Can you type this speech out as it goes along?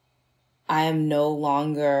I am no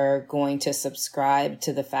longer going to subscribe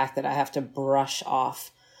to the fact that I have to brush off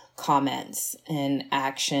comments and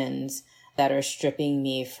actions that are stripping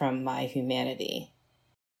me from my humanity.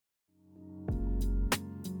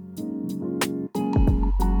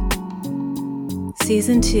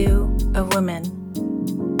 Season 2 of Women.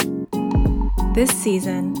 This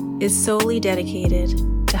season is solely dedicated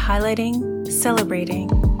to highlighting, celebrating,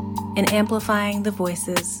 and amplifying the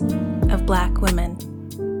voices of Black women.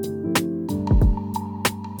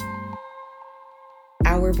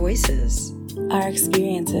 Our voices. Our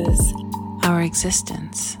experiences. Our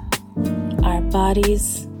existence. Our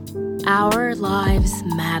bodies. Our lives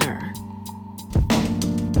matter.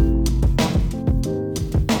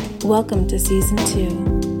 Welcome to Season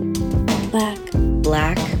 2. Black.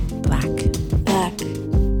 Black. Black. Black.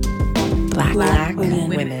 Black. Black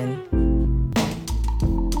women.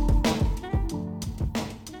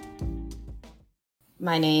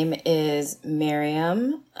 My name is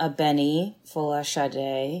Miriam Abeni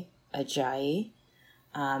Folashade Ajayi.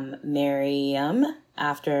 Miriam,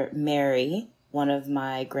 after Mary, one of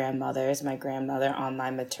my grandmothers, my grandmother on my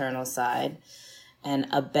maternal side, and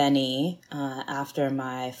Abeni, after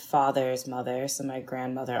my father's mother, so my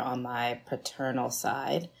grandmother on my paternal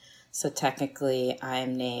side. So technically, I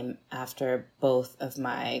am named after both of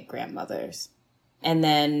my grandmothers. And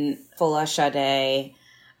then Folashade,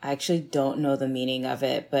 I actually don't know the meaning of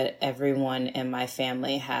it, but everyone in my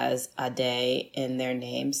family has Ade in their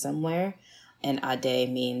name somewhere. And Ade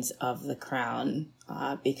means of the crown,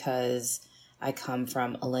 because I come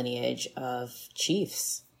from a lineage of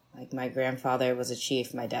chiefs. Like my grandfather was a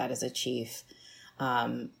chief, my dad is a chief.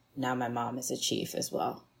 Now my mom is a chief as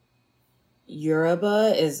well.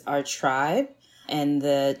 Yoruba is our tribe, and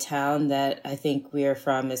the town that I think we are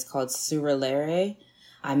from is called Surulere.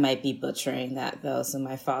 I might be butchering that though, so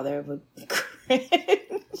my father would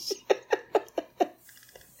cringe.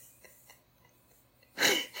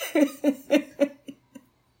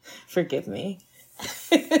 Forgive me.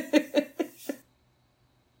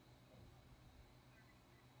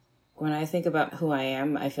 When I think about who I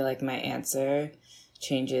am, I feel like my answer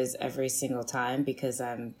changes every single time because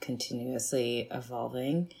I'm continuously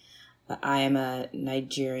evolving. But I am a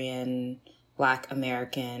Nigerian Black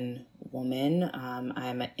American woman.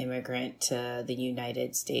 I'm an immigrant to the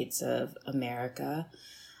United States of America.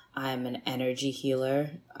 I'm an energy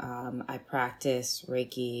healer. I practice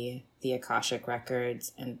Reiki, the Akashic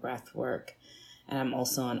Records, and breath work. And I'm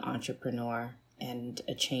also an entrepreneur and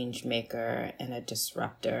a change maker and a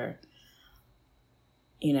disruptor.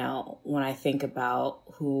 You know, when I think about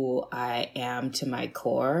who I am to my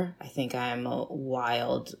core, I think I am a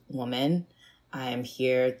wild woman. I am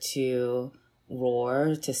here to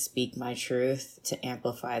roar, to speak my truth, to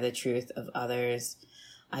amplify the truth of others.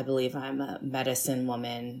 I believe I'm a medicine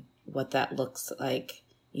woman. What that looks like,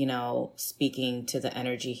 you know, speaking to the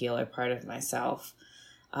energy healer part of myself.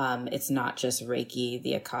 It's not just Reiki,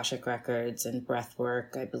 the Akashic Records, and breath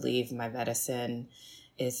work. I believe my medicine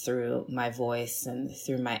is through my voice and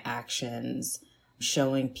through my actions,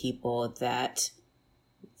 showing people that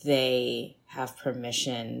they have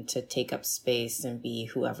permission to take up space and be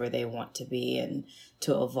whoever they want to be and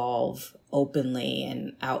to evolve openly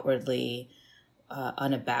and outwardly,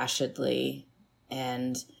 unabashedly.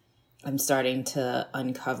 And I'm starting to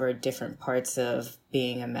uncover different parts of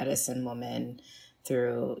being a medicine woman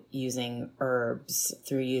through using herbs,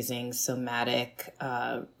 through using somatic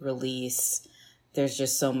release. There's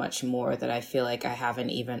just so much more that I feel like I haven't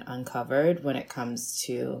even uncovered when it comes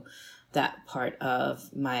to that part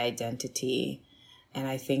of my identity. And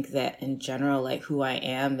I think that in general, like who I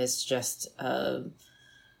am is just a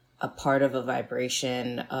part of a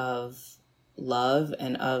vibration of love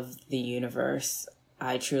and of the universe.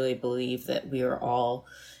 I truly believe that we are all,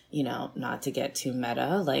 you know, not to get too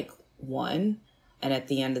meta, like one. And at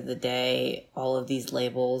the end of the day, all of these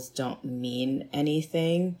labels don't mean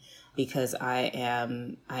anything because I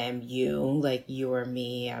am you, like you or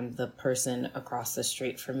me. I'm the person across the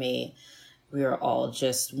street from me. We are all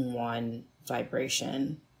just one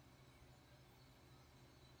vibration.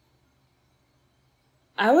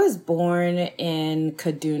 I was born in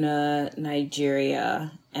Kaduna,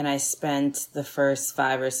 Nigeria, and I spent the first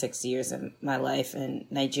 5 or 6 years of my life in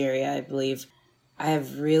Nigeria, I believe. I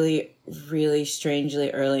have really, really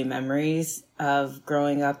strangely early memories of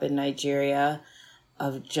growing up in Nigeria,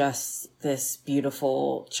 of just this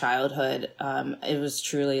beautiful childhood. It was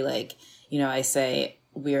truly like, you know, I say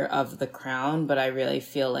we're of the crown, but I really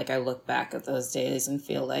feel like I look back at those days and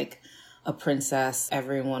feel like a princess,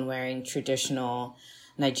 everyone wearing traditional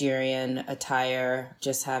Nigerian attire,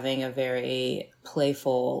 just having a very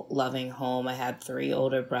playful, loving home. I had 3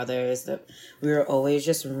 older brothers that we were always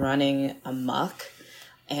just running amok.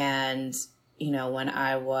 And, when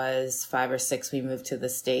I was 5 or 6, we moved to the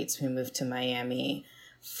States. We moved to Miami,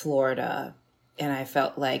 Florida, and I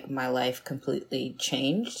felt like my life completely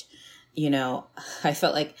changed. I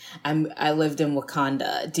felt like I lived in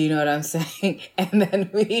Wakanda. Do you know what I'm saying? And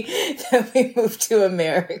then we moved to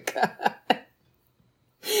America.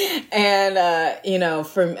 And,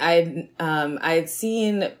 I'd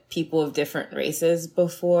seen people of different races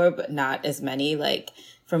before, but not as many, like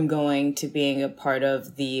from going to being a part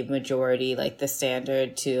of the majority, like the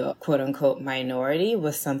standard, to quote unquote minority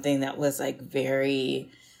was something that was like very,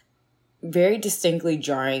 very distinctly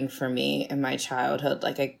jarring for me in my childhood.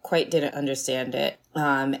 Like I quite didn't understand it.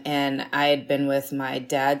 And I had been with my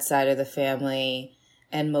dad's side of the family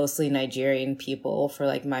and mostly Nigerian people for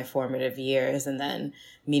like my formative years. And then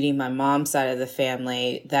meeting my mom's side of the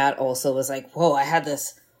family, that also was like, whoa, I had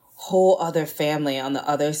this whole other family on the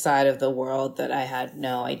other side of the world that I had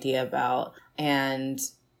no idea about. And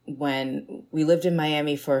when we lived in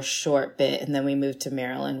Miami for a short bit, and then we moved to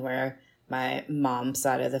Maryland, where my mom's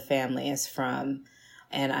side of the family is from.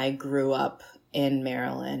 And I grew up in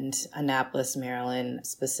Maryland, Annapolis, Maryland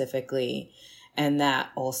specifically. And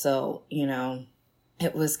that also,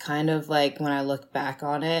 it was kind of like, when I look back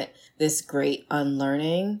on it, this great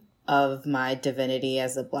unlearning of my divinity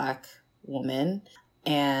as a Black woman.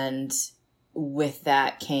 And with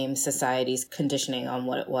that came society's conditioning on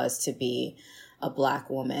what it was to be a Black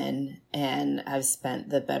woman. And I've spent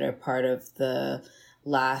the better part of the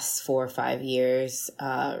last 4 or 5 years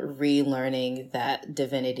relearning that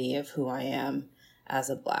divinity of who I am as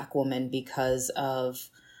a Black woman because of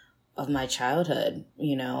my childhood,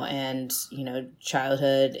 and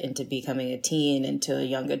childhood into becoming a teen, into a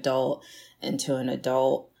young adult, into an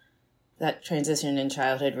adult. That transition in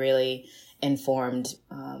childhood really informed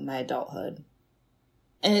my adulthood.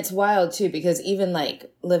 And it's wild too, because even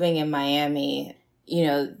like living in Miami,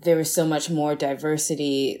 there was so much more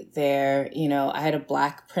diversity there. I had a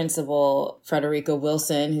Black principal, Frederica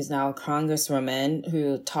Wilson, who's now a congresswoman,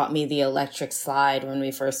 who taught me the electric slide when we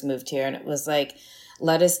first moved here. And it was like,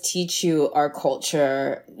 let us teach you our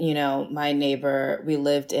culture. My neighbor, we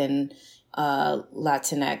lived in a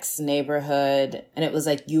Latinx neighborhood, and it was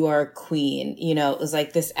like, you are a queen. It was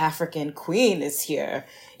like, this African queen is here.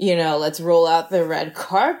 Let's roll out the red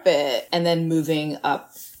carpet. And then moving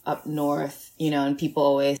up north, and people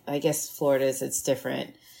always, I guess Florida's, it's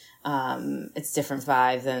different. It's different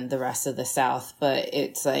vibe than the rest of the South, but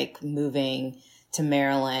it's like moving to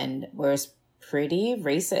Maryland, where it's pretty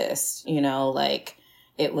racist, like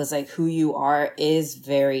it was like who you are is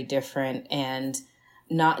very different, and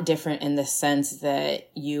not different in the sense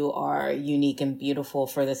that you are unique and beautiful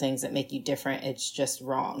for the things that make you different. It's just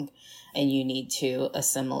wrong, and you need to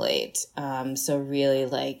assimilate. So really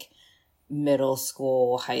like middle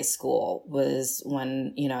school, high school was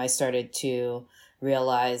when, I started to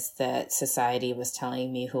realize that society was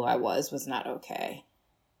telling me who I was not okay.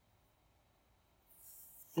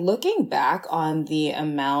 Looking back on the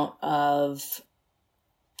amount of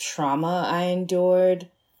trauma I endured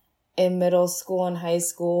in middle school and high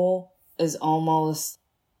school is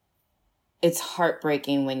it's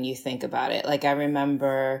heartbreaking when you think about it. Like I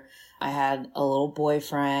remember I had a little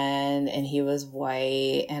boyfriend and he was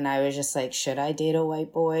white, and I was just like, should I date a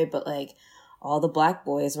white boy? But like all the Black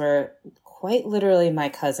boys were quite literally my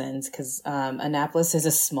cousins, because Annapolis is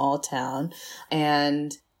a small town.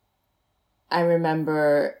 And I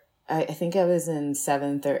remember, I think I was in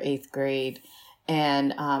 7th or 8th grade,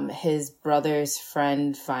 and his brother's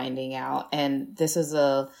friend finding out. And this was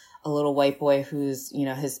a little white boy who's,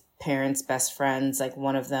 his parents' best friends, like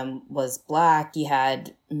one of them was Black. He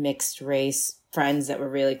had mixed race friends that were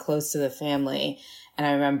really close to the family. And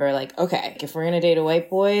I remember like, okay, if we're going to date a white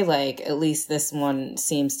boy, like at least this one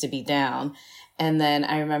seems to be down. And then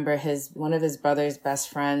I remember one of his brother's best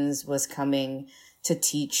friends was coming to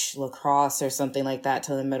teach lacrosse or something like that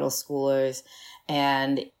to the middle schoolers.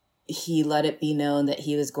 And he let it be known that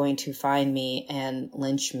he was going to find me and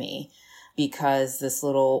lynch me because this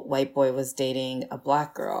little white boy was dating a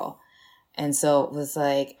Black girl. And so it was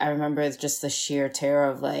like, I remember just the sheer terror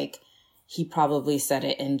of like, he probably said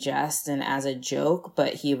it in jest and as a joke,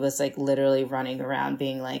 but he was like literally running around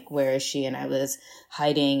being like, where is she? And I was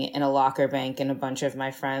hiding in a locker bank, and a bunch of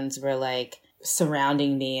my friends were like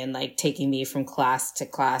surrounding me and like taking me from class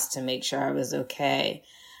to make sure I was okay.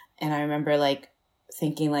 And I remember like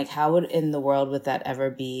thinking like, how in the world would that ever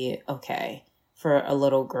be okay for a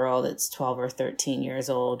little girl that's 12 or 13 years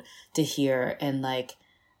old to hear? And like,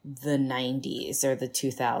 the 90s or the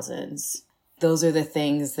 2000s. Those are the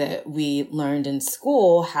things that we learned in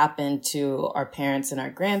school happened to our parents and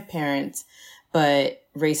our grandparents, but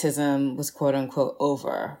racism was quote unquote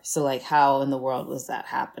over. So like, how in the world was that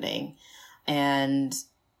happening? And,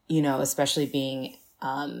 you know, especially being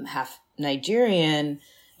half Nigerian,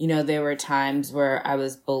 you know, there were times where I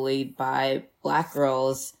was bullied by Black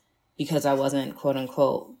girls because I wasn't quote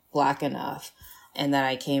unquote Black enough, and that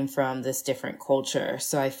I came from this different culture.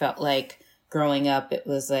 So I felt like growing up, it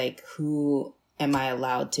was like, who am I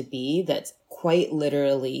allowed to be that's quite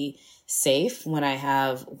literally safe when I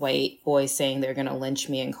have white boys saying they're going to lynch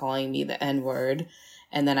me and calling me the N-word.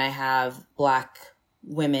 And then I have Black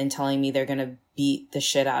women telling me they're going to beat the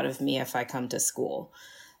shit out of me if I come to school.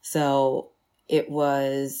 So it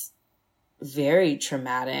was very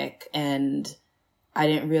traumatic, and I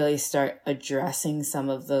didn't really start addressing some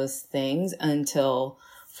of those things until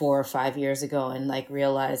 4 or 5 years ago, and like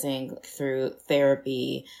realizing through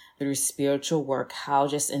therapy, through spiritual work, how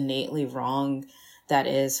just innately wrong that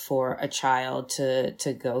is for a child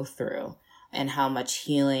to go through, and how much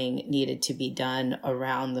healing needed to be done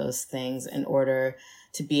around those things in order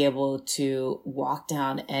to be able to walk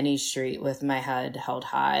down any street with my head held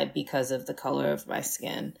high because of the color of my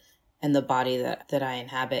skin and the body that I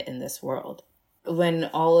inhabit in this world. When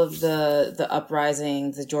all of the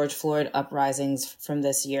uprisings, the George Floyd uprisings from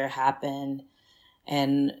this year happened,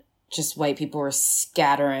 and just white people were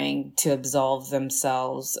scattering to absolve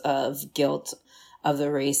themselves of guilt of the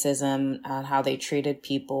racism and how they treated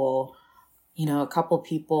people, you know, a couple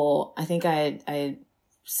people, I think I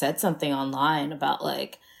said something online about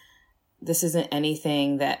like, this isn't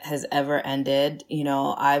anything that has ever ended. You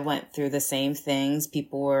know, I went through the same things.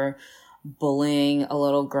 People were bullying a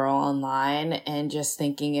little girl online, and just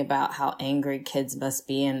thinking about how angry kids must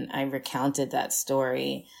be. And I recounted that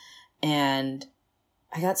story, and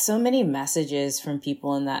I got so many messages from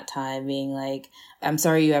people in that time being like, I'm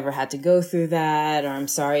sorry you ever had to go through that, or I'm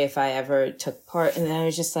sorry if I ever took part. And I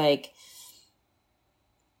was just like,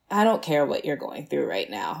 I don't care what you're going through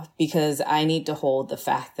right now, because I need to hold the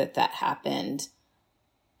fact that that happened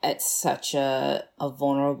at such a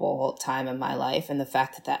vulnerable time in my life, and the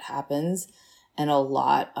fact that that happens in a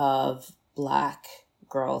lot of Black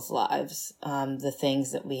girls' lives, the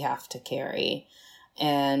things that we have to carry.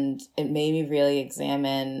 And it made me really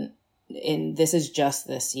examine, and this is just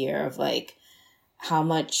this year, of like, how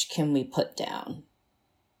much can we put down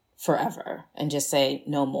forever and just say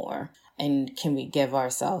no more? And can we give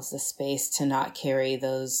ourselves the space to not carry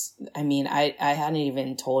those? I mean, I hadn't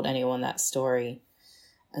even told anyone that story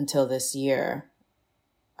until this year,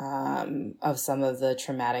 of some of the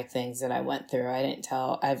traumatic things that I went through. I didn't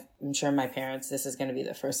tell, I'm sure my parents, this is going to be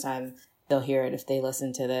the first time they'll hear it if they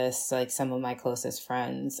listen to this, like some of my closest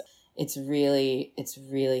friends. It's really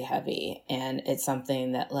heavy. And it's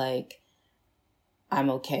something that like, I'm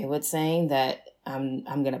okay with saying that I'm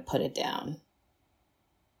going to put it down.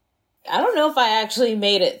 I don't know if I actually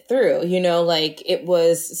made it through, you know, like it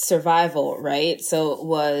was survival, right? So it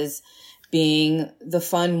was being the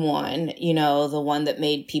fun one, you know, the one that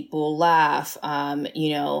made people laugh.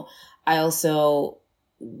 You know, I also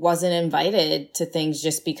wasn't invited to things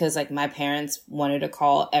just because like my parents wanted to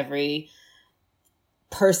call every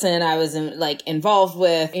person I was involved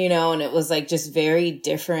with, you know, and it was like just very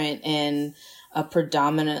different in a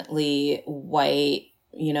predominantly white,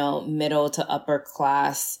 you know, middle to upper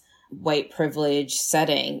class white privilege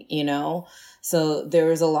setting, you know? So there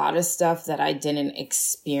was a lot of stuff that I didn't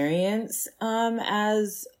experience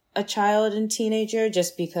as a child and teenager,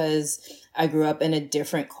 just because I grew up in a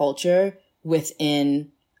different culture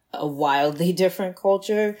within a wildly different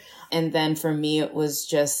culture. And then for me, it was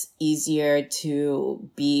just easier to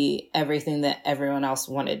be everything that everyone else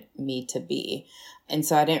wanted me to be. And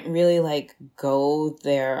so I didn't really like go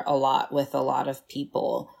there a lot with a lot of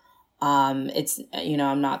people. It's, you know,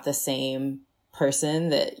 I'm not the same person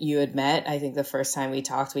that you had met. I think the first time we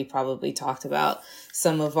talked, we probably talked about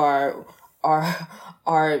some of our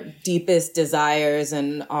deepest desires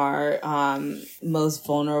and our, most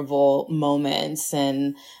vulnerable moments,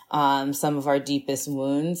 and, some of our deepest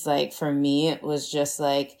wounds. Like for me, it was just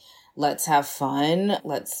like, let's have fun.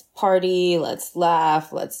 Let's party. Let's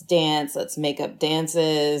laugh. Let's dance. Let's make up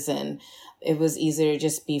dances. And it was easier to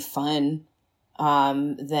just be fun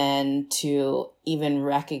than to even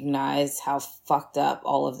recognize how fucked up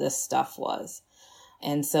all of this stuff was.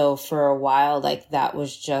 And so for a while, like that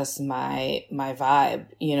was just my vibe.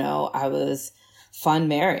 You know, I was fun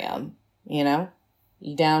Miriam, you know,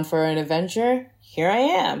 you down for an adventure? Here I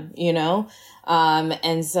am, you know?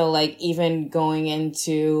 And so like even going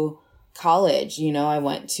into college. I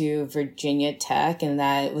went to Virginia Tech, and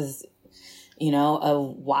that was, a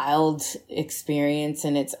wild experience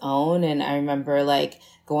in its own. And I remember like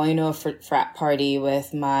going to a frat party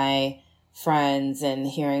with my friends and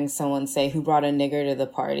hearing someone say, "Who brought a nigger to the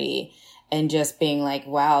party?" And just being like,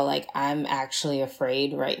 wow, like I'm actually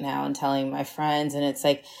afraid right now, and telling my friends. And it's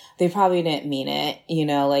like, they probably didn't mean it,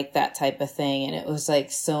 like that type of thing. And it was like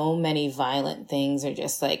so many violent things are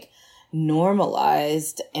just like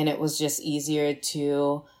normalized. And it was just easier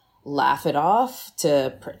to laugh it off,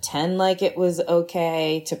 to pretend like it was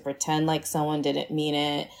okay, to pretend like someone didn't mean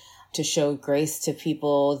it, to show grace to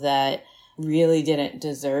people that really didn't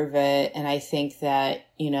deserve it. And I think that,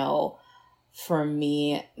 for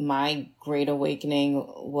me, my great awakening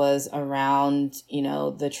was around,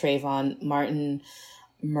 the Trayvon Martin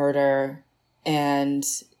murder, and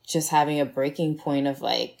just having a breaking point of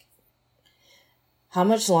like, how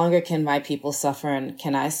much longer can my people suffer, and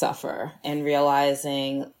can I suffer? And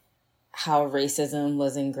realizing how racism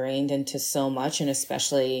was ingrained into so much, and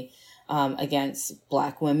especially against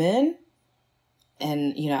Black women.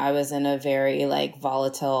 And, I was in a very like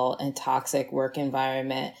volatile and toxic work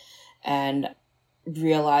environment, and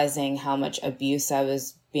realizing how much abuse I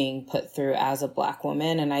was being put through as a Black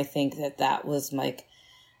woman. And I think that was like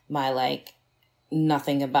my like,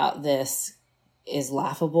 nothing about this is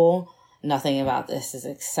laughable. Nothing about this is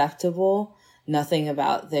acceptable. Nothing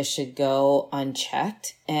about this should go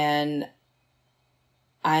unchecked. And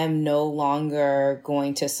I am no longer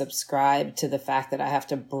going to subscribe to the fact that I have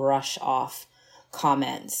to brush off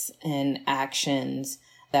comments and actions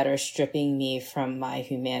that are stripping me from my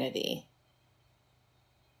humanity.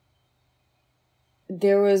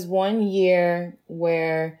 There was one year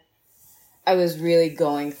where I was really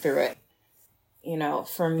going through it.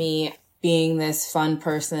 For me, being this fun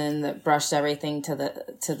person that brushed everything to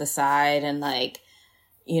the side, and like,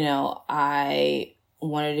 I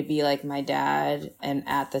wanted to be like my dad. And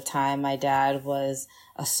at the time, my dad was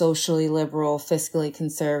a socially liberal, fiscally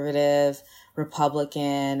conservative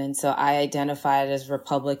Republican. And so I identified as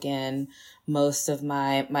Republican most of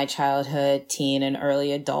my childhood, teen, and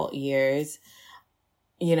early adult years.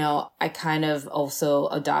 I kind of also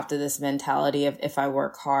adopted this mentality of, if I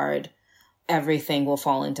work hard, everything will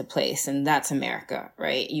fall into place. And that's America,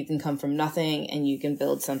 right? You can come from nothing and you can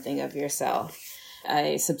build something of yourself.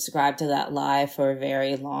 I subscribed to that lie for a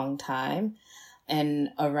very long time. And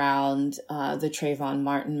around the Trayvon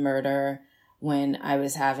Martin murder, when I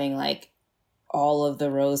was having like all of the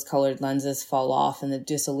rose-colored lenses fall off and the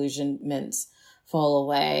disillusionments fall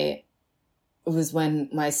away, it was when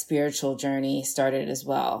my spiritual journey started as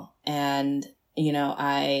well. And,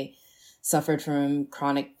 I suffered from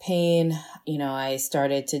chronic pain. I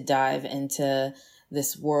started to dive into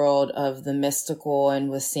this world of the mystical, and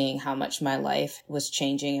was seeing how much my life was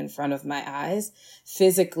changing in front of my eyes.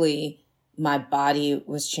 Physically, my body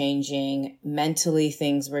was changing. Mentally,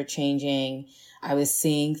 things were changing. I was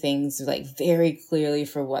seeing things like very clearly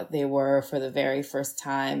for what they were for the very first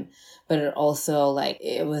time. But it also like,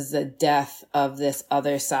 it was the death of this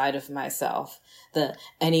other side of myself.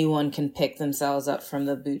 Anyone can pick themselves up from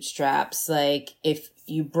the bootstraps. Like, if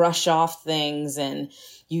you brush off things and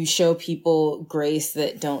you show people grace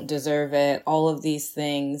that don't deserve it, all of these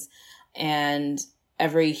things. And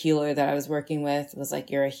every healer that I was working with was like,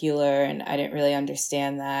 you're a healer. And I didn't really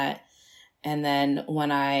understand that. And then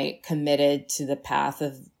when I committed to the path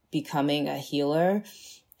of becoming a healer,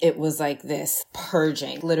 it was like this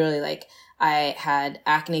purging. Literally, like, I had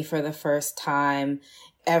acne for the first time.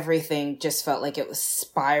 Everything just felt like it was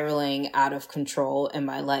spiraling out of control in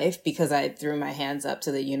my life, because I threw my hands up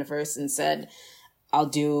to the universe and said, I'll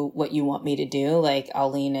do what you want me to do. Like,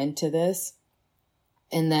 I'll lean into this.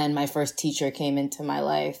 And then my first teacher came into my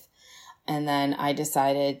life. And then I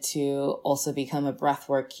decided to also become a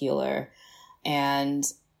breathwork healer. And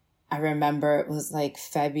I remember it was like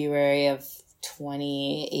February of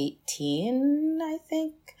 2018, I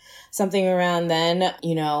think, something around then.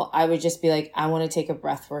 I would just be like, I want to take a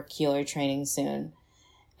breathwork healer training soon.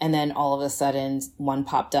 And then all of a sudden one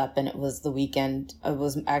popped up, and it was the weekend. It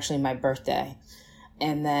was actually my birthday.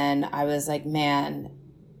 And then I was like, man,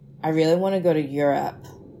 I really want to go to Europe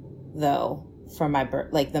though for my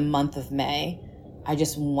like the month of May. I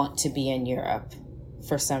just want to be in Europe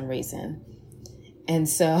for some reason. And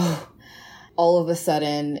so all of a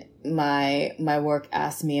sudden my work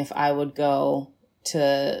asked me if I would go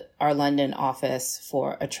to our London office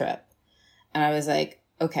for a trip. And I was like,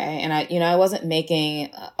 okay. And I wasn't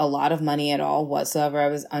making a lot of money at all whatsoever. I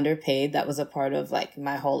was underpaid. That was a part of like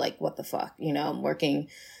my whole, like, what the fuck, I'm working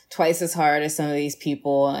twice as hard as some of these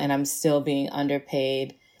people and I'm still being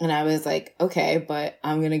underpaid. And I was like, okay, but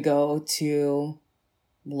I'm going to go to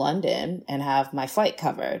London and have my flight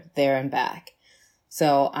covered there and back.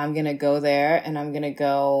 So I'm going to go there and I'm going to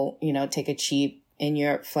go, take a cheap in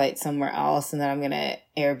Europe flight somewhere else. And then I'm going to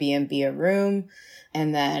Airbnb a room.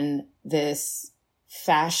 And then this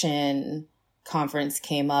fashion conference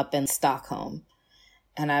came up in Stockholm.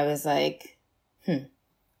 And I was like,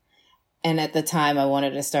 And at the time I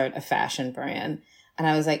wanted to start a fashion brand. And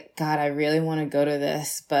I was like, God, I really want to go to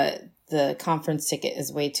this, but the conference ticket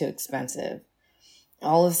is way too expensive.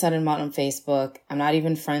 All of a sudden I'm on Facebook. I'm not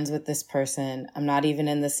even friends with this person. I'm not even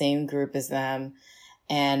in the same group as them.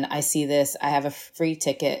 And I see this, I have a free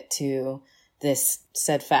ticket to this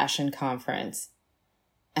said fashion conference.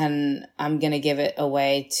 And I'm going to give it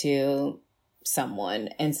away to someone.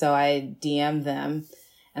 And so I DM'd them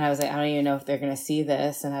and I was like, I don't even know if they're going to see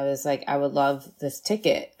this. And I was like, I would love this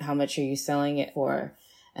ticket. How much are you selling it for?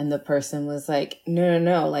 And the person was like,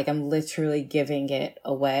 no. Like, I'm literally giving it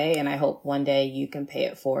away. And I hope one day you can pay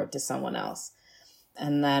it forward to someone else.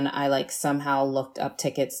 And then I somehow looked up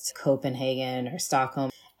tickets to Copenhagen or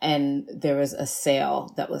Stockholm. And there was a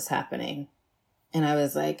sale that was happening. And I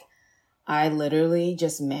was like, I literally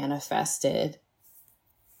just manifested,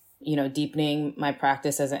 deepening my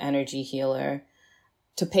practice as an energy healer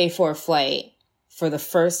to pay for a flight for the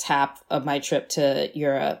first half of my trip to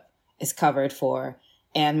Europe is covered for,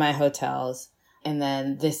 and my hotels. And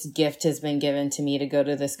then this gift has been given to me to go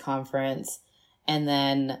to this conference. And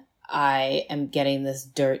then I am getting this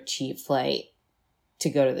dirt cheap flight to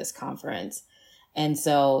go to this conference. And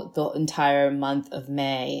so the entire month of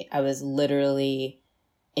May, I was literally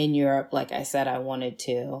in Europe, like I said I wanted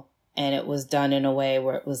to. And it was done in a way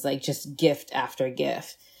where it was just gift after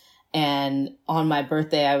gift. And on my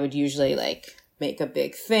birthday, I would usually make a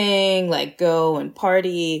big thing, go and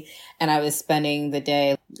party. And I was spending the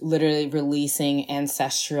day literally releasing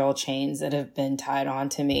ancestral chains that have been tied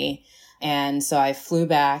onto me. And so I flew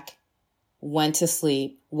back, went to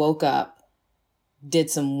sleep, woke up, did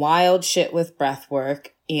some wild shit with breath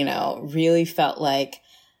work, really felt like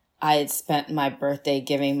I had spent my birthday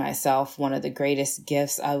giving myself one of the greatest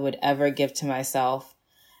gifts I would ever give to myself.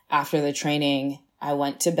 After the training, I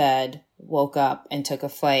went to bed, woke up, and took a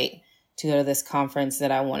flight to go to this conference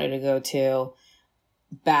that I wanted to go to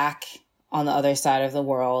back on the other side of the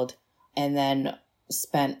world, and then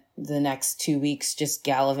spent the next 2 weeks just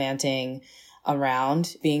gallivanting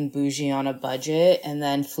around, being bougie on a budget, and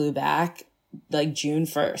then flew back June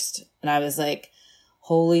 1st. And I was like,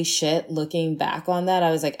 holy shit, looking back on that,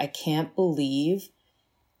 I was like, I can't believe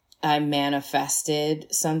I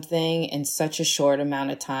manifested something in such a short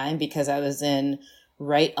amount of time because I was in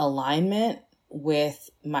right alignment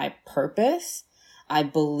with my purpose. I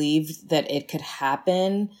believed that it could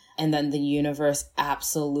happen, and then the universe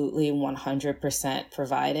absolutely 100%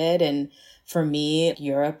 provided. And for me,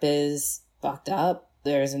 Europe is fucked up.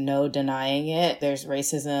 There's no denying it. There's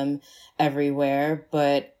racism everywhere,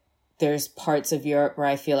 but there's parts of Europe where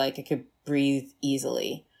I feel like I could breathe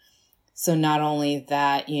easily. So not only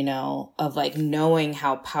that, of knowing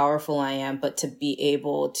how powerful I am, but to be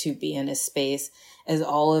able to be in a space as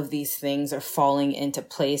all of these things are falling into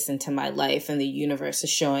place into my life, and the universe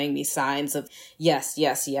is showing me signs of yes,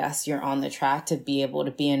 you're on the track to be able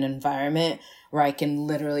to be in an environment where I can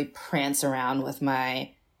literally prance around with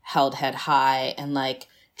my held head high and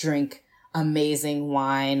drink amazing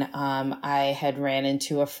wine. I had ran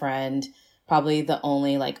into a friend, probably the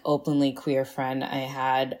only openly queer friend I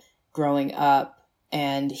had growing up,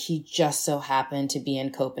 and he just so happened to be in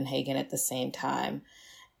Copenhagen at the same time.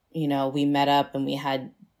 We met up and we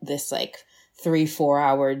had this 3-4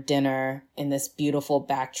 hour dinner in this beautiful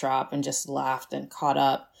backdrop and just laughed and caught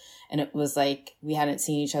up. And it was we hadn't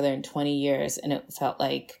seen each other in 20 years, and it felt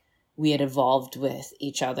like we had evolved with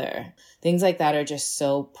each other. Things like that are just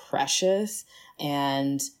so precious.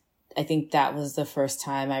 And I think that was the first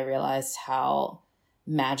time I realized how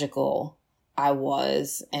magical I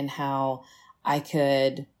was and how I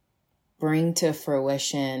could bring to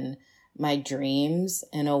fruition my dreams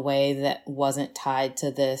in a way that wasn't tied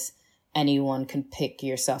to this anyone can pick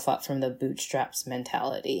yourself up from the bootstraps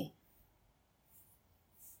mentality.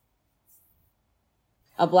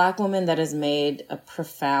 A Black woman that has made a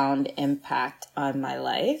profound impact on my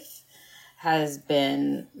life has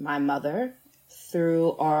been my mother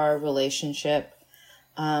through our relationship,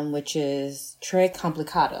 which is très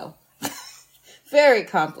complicado. Very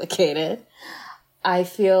complicated. I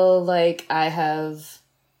feel like I have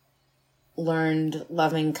learned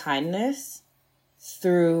loving kindness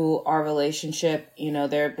through our relationship.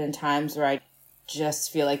 There have been times where I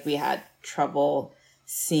just feel like we had trouble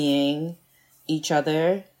seeing each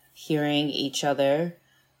other, hearing each other,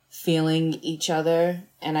 feeling each other.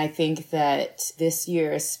 And I think that this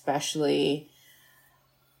year especially,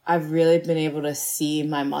 I've really been able to see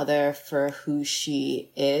my mother for who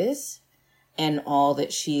she is and all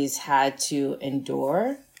that she's had to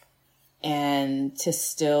endure, and to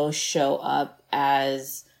still show up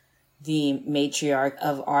as the matriarch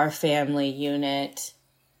of our family unit,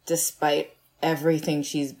 despite everything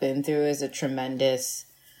she's been through, is a tremendous,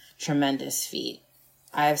 tremendous feat.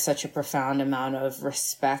 I have such a profound amount of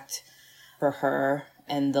respect for her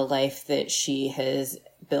and the life that she has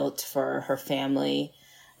built for her family,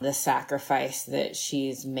 the sacrifice that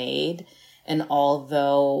she's made. And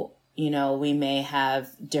although, we may have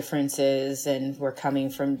differences and we're coming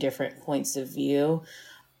from different points of view,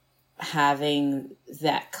 having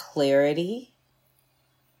that clarity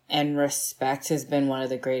and respect has been one of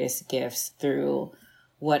the greatest gifts through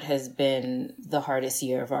what has been the hardest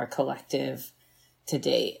year of our collective to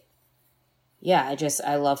date. Yeah,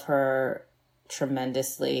 I love her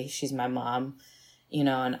tremendously. She's my mom,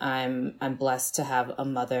 and I'm blessed to have a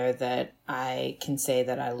mother that I can say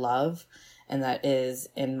that I love and that is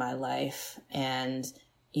in my life. And,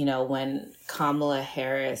 when Kamala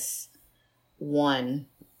Harris won,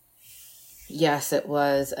 yes, it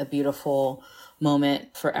was a beautiful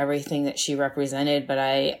moment for everything that she represented. But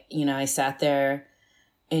I sat there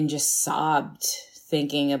and just sobbed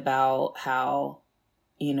thinking about how,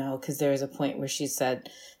 because there was a point where she said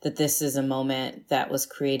that this is a moment that was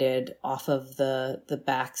created off of the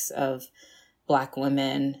backs of Black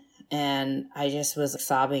women. And I just was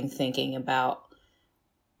sobbing thinking about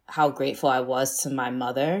how grateful I was to my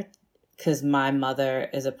mother, because my mother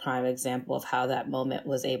is a prime example of how that moment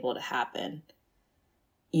was able to happen.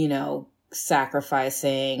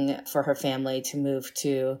 Sacrificing for her family to move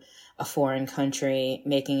to a foreign country,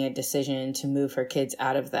 making a decision to move her kids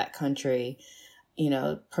out of that country,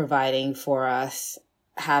 providing for us,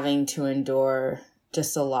 having to endure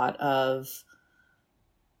just a lot of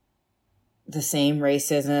the same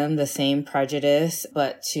racism, the same prejudice,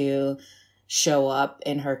 but to show up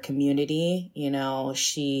in her community.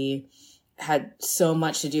 She had so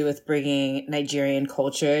much to do with bringing Nigerian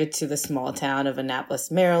culture to the small town of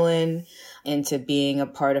Annapolis, Maryland, into being a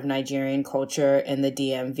part of Nigerian culture in the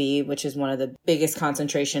DMV, which is one of the biggest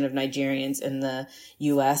concentration of Nigerians in the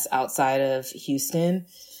U.S. outside of Houston.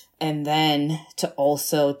 And then to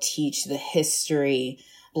also teach the history,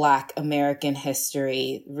 Black American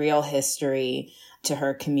history, real history, to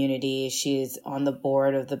her community. She's on the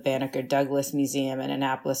board of the Banneker Douglas Museum in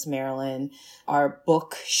Annapolis, Maryland. Our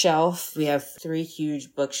bookshelf, we have 3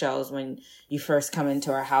 huge bookshelves when you first come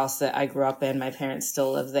into our house that I grew up in. My parents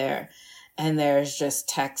still live there. And there's just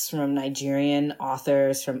texts from Nigerian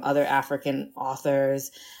authors, from other African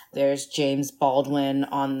authors. There's James Baldwin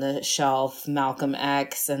on the shelf, Malcolm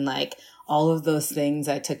X, and all of those things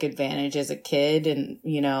I took advantage as a kid. And,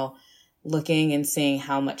 looking and seeing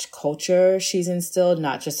how much culture she's instilled,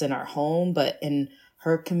 not just in our home, but in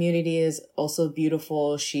her community, is also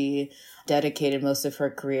beautiful. She dedicated most of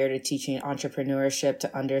her career to teaching entrepreneurship to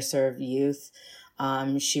underserved youth.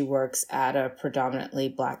 She works at a predominantly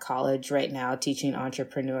Black college right now, teaching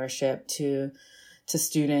entrepreneurship to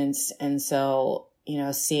students. And so,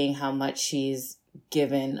 seeing how much she's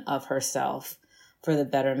given of herself for the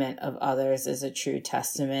betterment of others is a true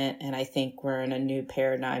testament. And I think we're in a new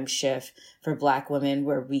paradigm shift for Black women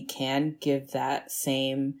where we can give that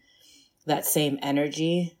same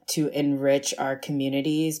energy to enrich our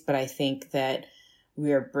communities. But I think that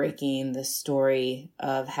we are breaking the story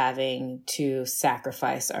of having to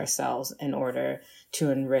sacrifice ourselves in order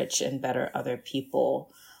to enrich and better other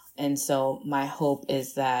people. And so my hope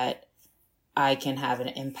is that I can have an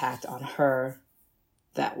impact on her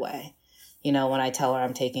that way. When I tell her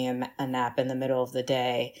I'm taking a nap in the middle of the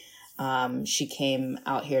day, she came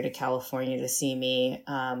out here to California to see me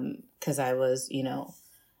because I was,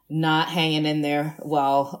 not hanging in there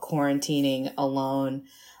while quarantining alone.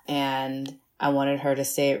 And I wanted her to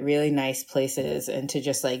stay at really nice places and to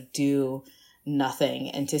just do nothing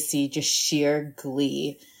and to see just sheer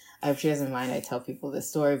glee. I hope she doesn't mind I tell people this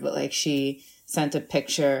story, but she sent a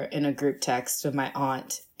picture in a group text of my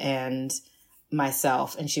aunt and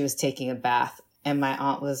myself, and she was taking a bath. And my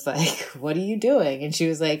aunt was like, "What are you doing?" And she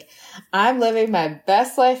was like, "I'm living my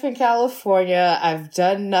best life in California. I've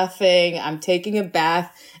done nothing. I'm taking a bath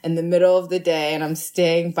in the middle of the day and I'm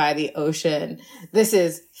staying by the ocean. This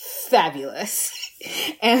is fabulous."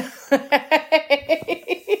 And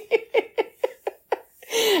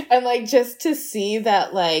and just to see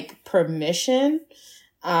that permission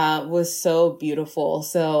was so beautiful.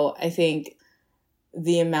 So I think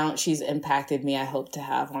the amount she's impacted me, I hope to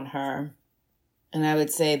have on her. And I would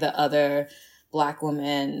say the other Black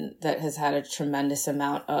woman that has had a tremendous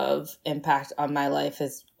amount of impact on my life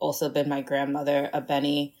has also been my grandmother,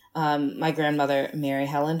 Abeni. My grandmother, Mary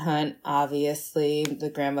Helen Hunt, obviously the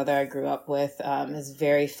grandmother I grew up with, is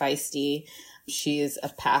very feisty. She is a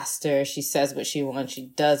pastor. She says what she wants. She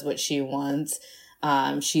does what she wants.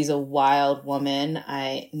 She's a wild woman.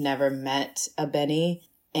 I never met Abeni,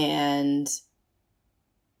 and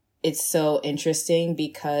it's so interesting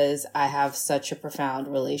because I have such a profound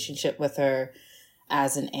relationship with her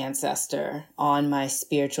as an ancestor on my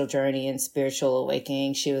spiritual journey and spiritual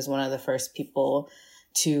awakening. She was one of the first people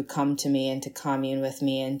to come to me and to commune with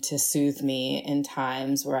me and to soothe me in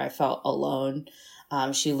times where I felt alone.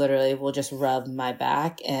 She literally will just rub my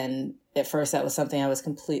back. And at first that was something I was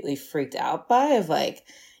completely freaked out by, of like,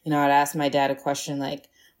 I'd ask my dad a question like,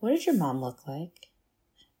 what did your mom look like?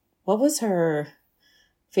 What was her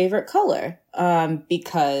favorite color?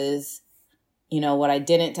 Because, what I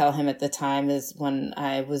didn't tell him at the time is when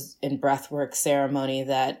I was in breathwork ceremony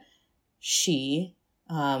that she,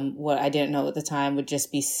 what I didn't know at the time, would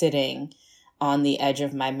just be sitting on the edge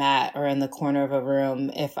of my mat or in the corner of a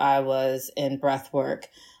room if I was in breath work.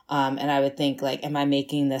 And I would think like, am I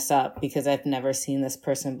making this up? Because I've never seen this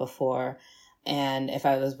person before. And if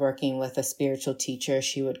I was working with a spiritual teacher,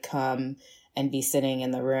 she would come and be sitting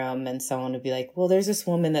in the room and someone would be like, well, there's this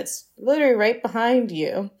woman that's literally right behind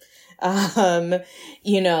you.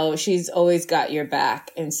 She's always got your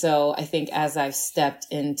back. And so I think as I've stepped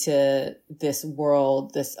into this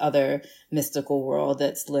world, this other mystical world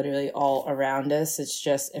that's literally all around us, it's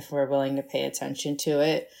just if we're willing to pay attention to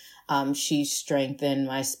it, she strengthened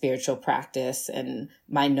my spiritual practice and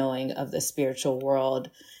my knowing of the spiritual world.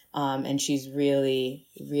 And she's really,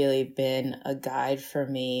 really been a guide for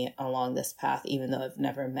me along this path, even though I've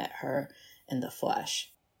never met her in the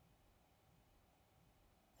flesh.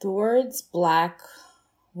 The words Black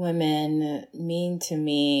women mean to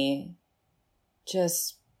me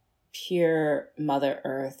just pure Mother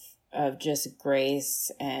Earth of just grace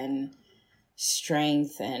and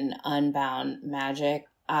strength and unbound magic.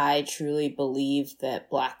 I truly believe that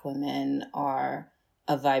Black women are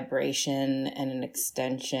a vibration and an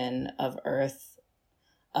extension of Earth,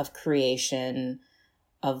 of creation,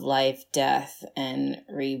 of life, death, and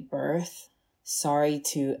rebirth. Sorry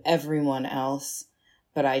to everyone else,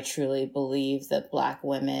 but I truly believe that Black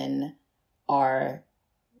women are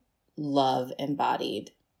love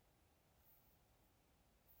embodied.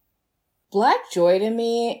 Black joy to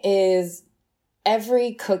me is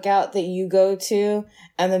every cookout that you go to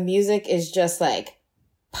and the music is just like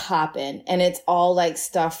popping, and it's all like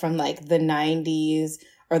stuff from like the 90s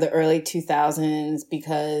or the early 2000s,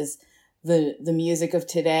 because the music of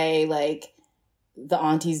today, like, the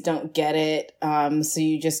aunties don't get it. So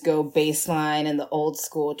you just go baseline and the old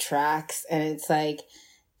school tracks. And it's like,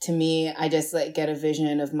 to me, I just like get a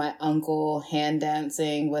vision of my uncle hand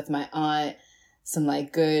dancing with my aunt, some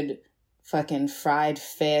like good fucking fried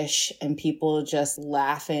fish, and people just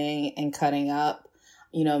laughing and cutting up.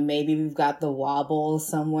 Maybe we've got the wobble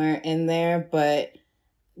somewhere in there, but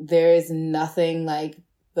there is nothing like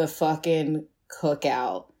the fucking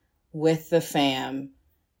cookout with the fam,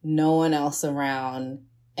 no one else around,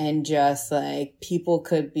 and just like people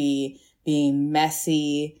could be being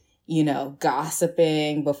messy,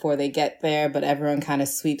 gossiping before they get there, but everyone kind of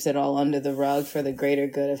sweeps it all under the rug for the greater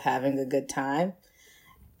good of having a good time.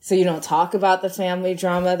 So you don't talk about the family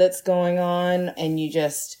drama that's going on, and you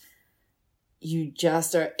just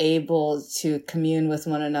are able to commune with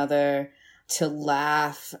one another, to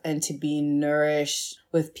laugh and to be nourished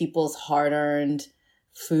with people's hard-earned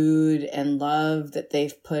food and love that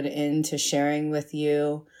they've put into sharing with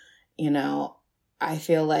you. I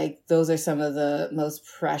feel like those are some of the most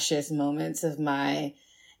precious moments of my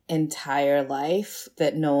entire life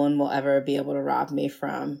that no one will ever be able to rob me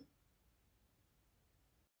from.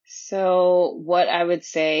 So what I would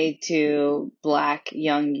say to Black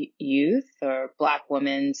young youth, or Black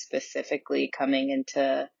women specifically coming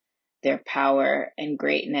into their power and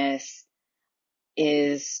greatness,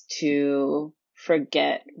 is to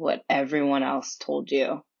forget what everyone else told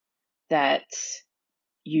you, that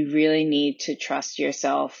you really need to trust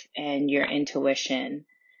yourself and your intuition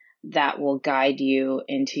that will guide you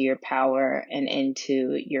into your power and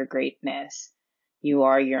into your greatness. You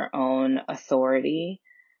are your own authority,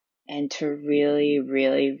 and to really,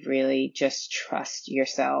 really, really just trust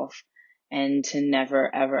yourself, and to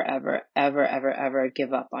never, ever, ever, ever, ever, ever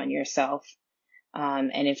give up on yourself.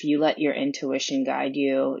 And if you let your intuition guide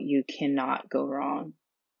you, you cannot go wrong.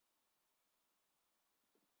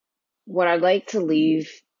 What I'd like to leave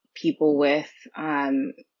people with,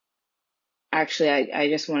 actually, I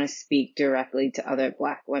just want to speak directly to other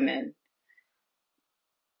Black women.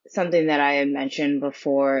 something that I had mentioned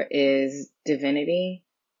before is divinity.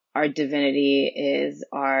 Our divinity is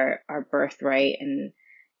our birthright, and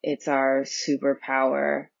it's our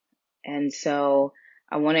superpower. And so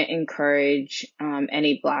I want to encourage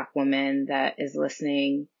any Black woman that is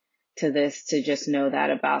listening to this to just know that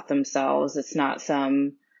about themselves. It's not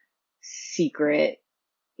some secret,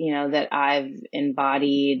 that I've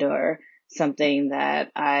embodied or something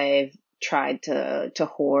that I've tried to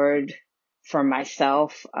hoard for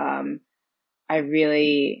myself. I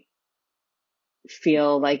really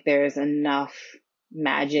feel like there's enough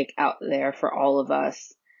magic out there for all of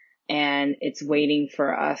us, and it's waiting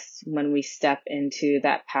for us when we step into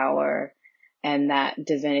that power and that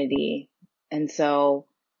divinity. And so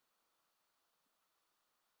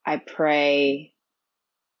I pray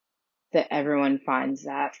that everyone finds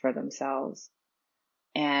that for themselves,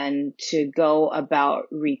 and to go about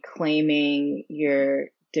reclaiming your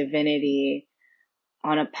divinity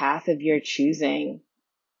on a path of your choosing,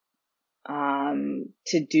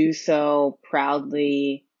 to do so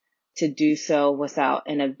proudly, to do so without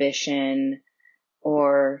inhibition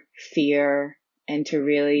or fear, and to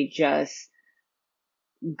really just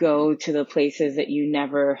go to the places that you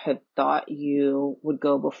never had thought you would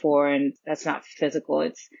go before. And that's not physical,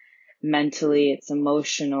 it's mentally, it's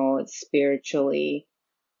emotional, it's spiritually.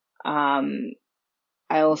 I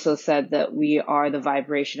also said that we are the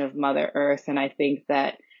vibration of Mother Earth, and I think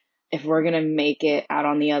that if we're going to make it out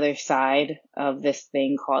on the other side of this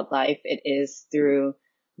thing called life, it is through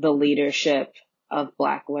the leadership of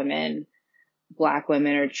Black women. Black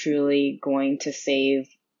women are truly going to save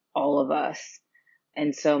all of us.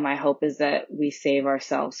 And so my hope is that we save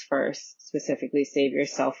ourselves first, specifically save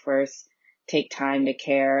yourself first. Take time to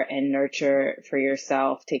care and nurture for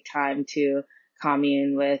yourself. Take time to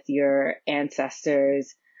commune with your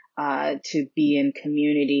ancestors, to be in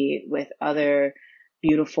community with other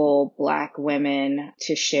beautiful Black women,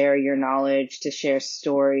 to share your knowledge, to share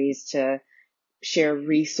stories, to share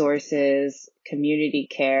resources. Community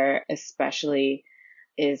care especially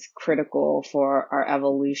is critical for our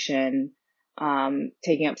evolution,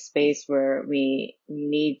 taking up space where we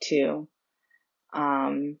need to,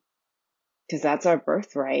 because that's our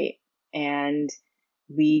birthright, and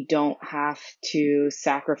we don't have to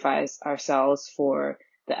sacrifice ourselves for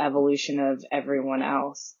the evolution of everyone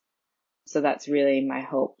else. So that's really my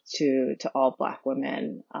hope to all Black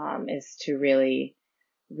women, is to really,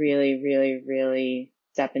 really, really, really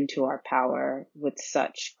step into our power with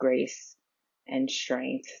such grace and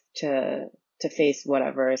strength to face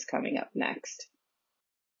whatever is coming up next.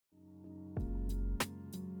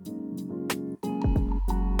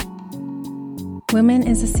 Women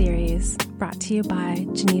is a series brought to you by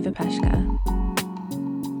Geneva Peshka.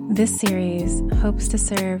 This series hopes to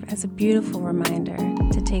serve as a beautiful reminder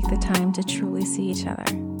to take the time to truly see each other,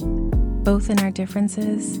 both in our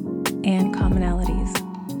differences and commonalities.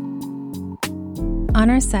 On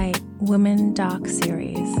our site,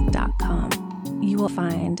 womendocseries.com, you will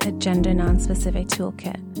find a gender nonspecific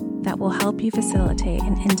toolkit that will help you facilitate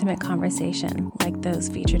an intimate conversation like those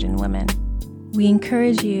featured in Women. We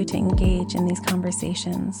encourage you to engage in these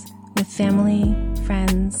conversations with family,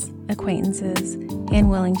 friends, acquaintances, and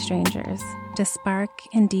willing strangers to spark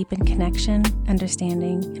and deepen connection,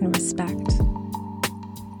 understanding, and respect.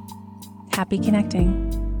 Happy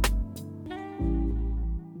connecting.